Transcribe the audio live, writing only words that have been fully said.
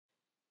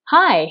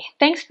Hi,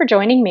 thanks for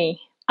joining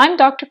me. I'm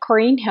Dr.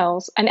 Corrine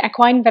Hills, an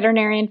equine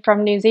veterinarian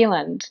from New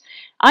Zealand.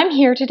 I'm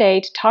here today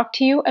to talk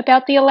to you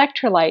about the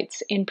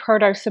electrolytes in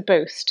Pro-Dosa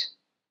Boost.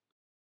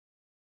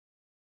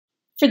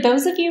 For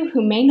those of you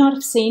who may not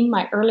have seen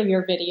my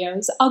earlier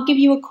videos, I'll give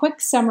you a quick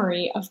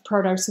summary of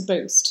Pro-Dosa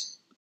Boost.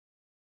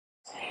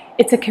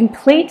 It's a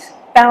complete,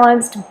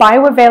 balanced,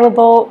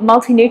 bioavailable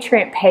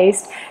multi-nutrient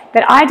paste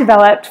that I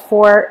developed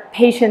for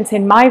patients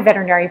in my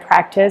veterinary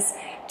practice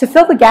to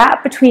fill the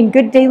gap between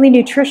good daily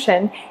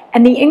nutrition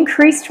and the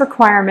increased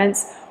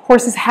requirements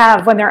horses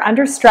have when they're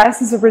under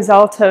stress as a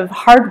result of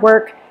hard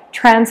work,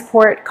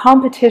 transport,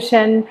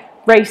 competition,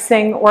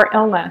 racing, or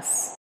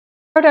illness.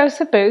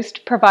 Pro-Dosa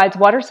Boost provides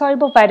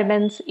water-soluble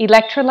vitamins,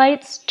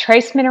 electrolytes,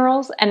 trace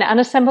minerals, and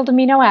unassembled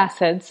amino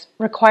acids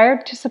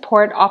required to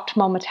support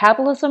optimal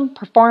metabolism,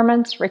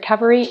 performance,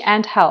 recovery,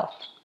 and health.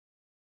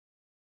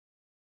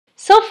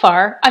 So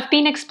far, I've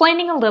been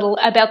explaining a little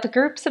about the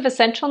groups of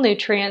essential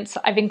nutrients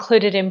I've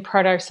included in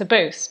Pro-Dosa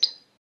Boost.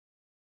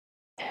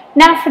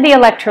 Now for the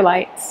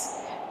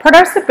electrolytes.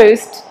 Pro-Dosa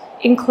Boost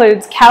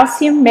includes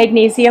calcium,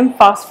 magnesium,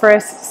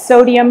 phosphorus,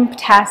 sodium,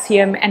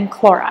 potassium, and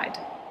chloride.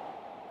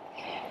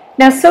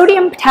 Now,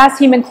 sodium,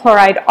 potassium, and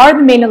chloride are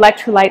the main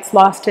electrolytes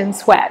lost in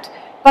sweat,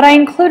 but I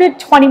included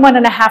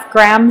 21.5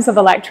 grams of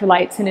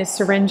electrolytes in a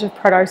syringe of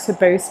Pro-Dosa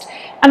Boost,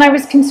 and I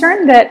was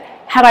concerned that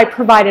had I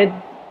provided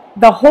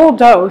the whole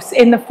dose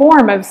in the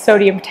form of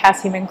sodium,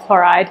 potassium, and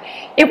chloride,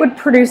 it would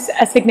produce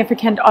a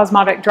significant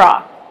osmotic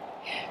draw.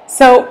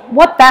 So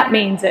what that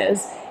means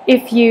is,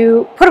 if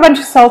you put a bunch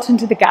of salt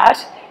into the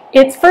gut,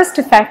 its first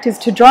effect is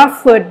to draw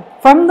fluid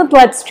from the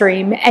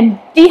bloodstream and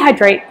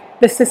dehydrate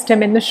the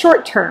system in the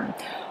short term.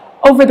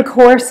 Over the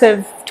course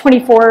of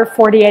 24 or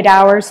 48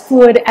 hours,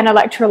 fluid and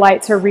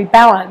electrolytes are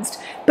rebalanced,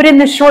 but in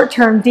the short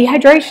term,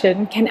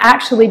 dehydration can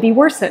actually be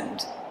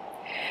worsened.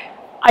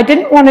 I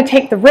didn't want to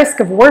take the risk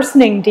of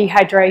worsening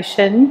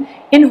dehydration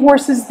in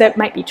horses that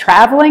might be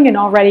traveling and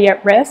already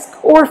at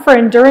risk, or for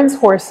endurance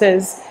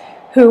horses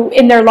who,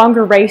 in their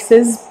longer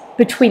races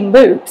between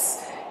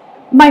loops,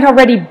 might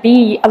already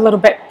be a little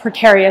bit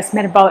precarious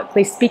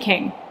metabolically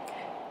speaking.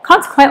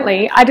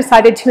 Consequently, I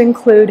decided to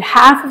include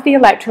half of the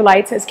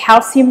electrolytes as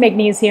calcium,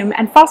 magnesium,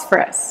 and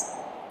phosphorus.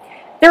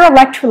 They're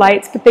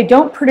electrolytes, but they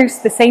don't produce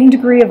the same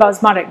degree of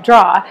osmotic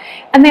draw,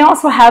 and they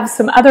also have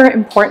some other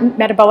important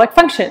metabolic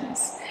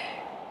functions.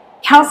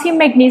 Calcium,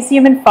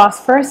 magnesium, and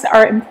phosphorus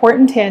are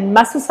important in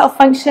muscle cell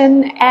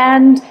function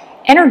and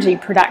energy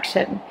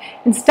production,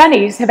 and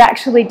studies have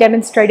actually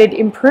demonstrated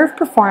improved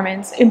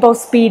performance in both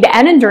speed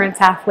and endurance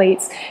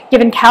athletes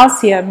given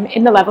calcium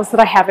in the levels that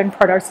I have in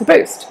Pro-Dosa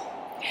Boost.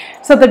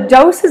 So the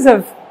doses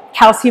of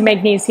calcium,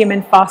 magnesium,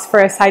 and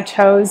phosphorus I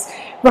chose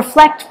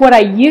reflect what I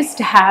used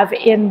to have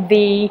in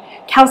the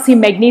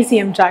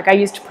calcium-magnesium jug I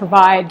used to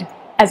provide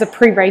as a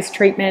pre-race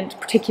treatment,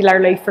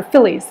 particularly for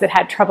fillies that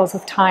had troubles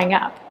with tying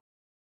up.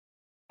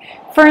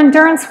 For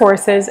endurance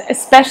horses,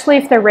 especially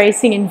if they're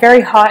racing in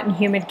very hot and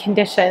humid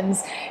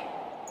conditions,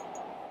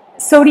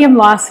 sodium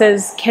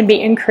losses can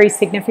be increased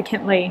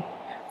significantly.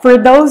 For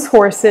those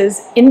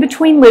horses in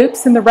between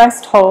loops and the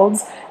rest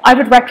holds, I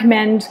would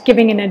recommend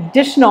giving an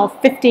additional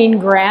 15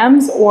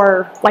 grams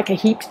or like a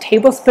heaped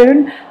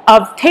tablespoon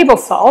of table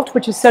salt,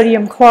 which is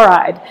sodium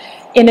chloride,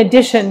 in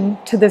addition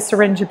to the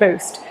syringe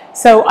boost.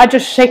 So I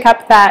just shake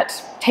up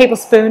that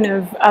tablespoon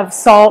of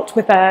salt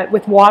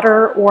with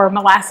water or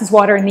molasses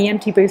water in the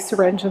empty boost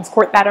syringe and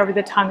squirt that over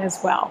the tongue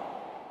as well.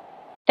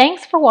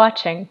 Thanks for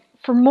watching.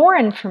 For more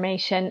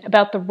information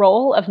about the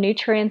role of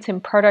nutrients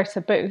in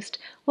Pro-Dosa Boost,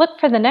 look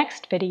for the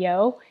next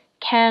video,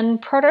 Can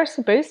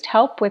Pro-Dosa Boost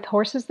Help with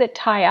Horses That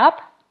Tie Up?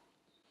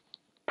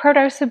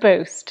 Pro-Dosa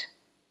Boost,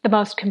 the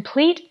most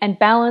complete and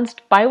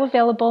balanced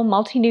bioavailable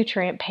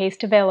multi-nutrient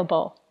paste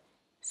available.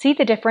 See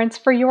the difference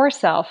for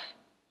yourself.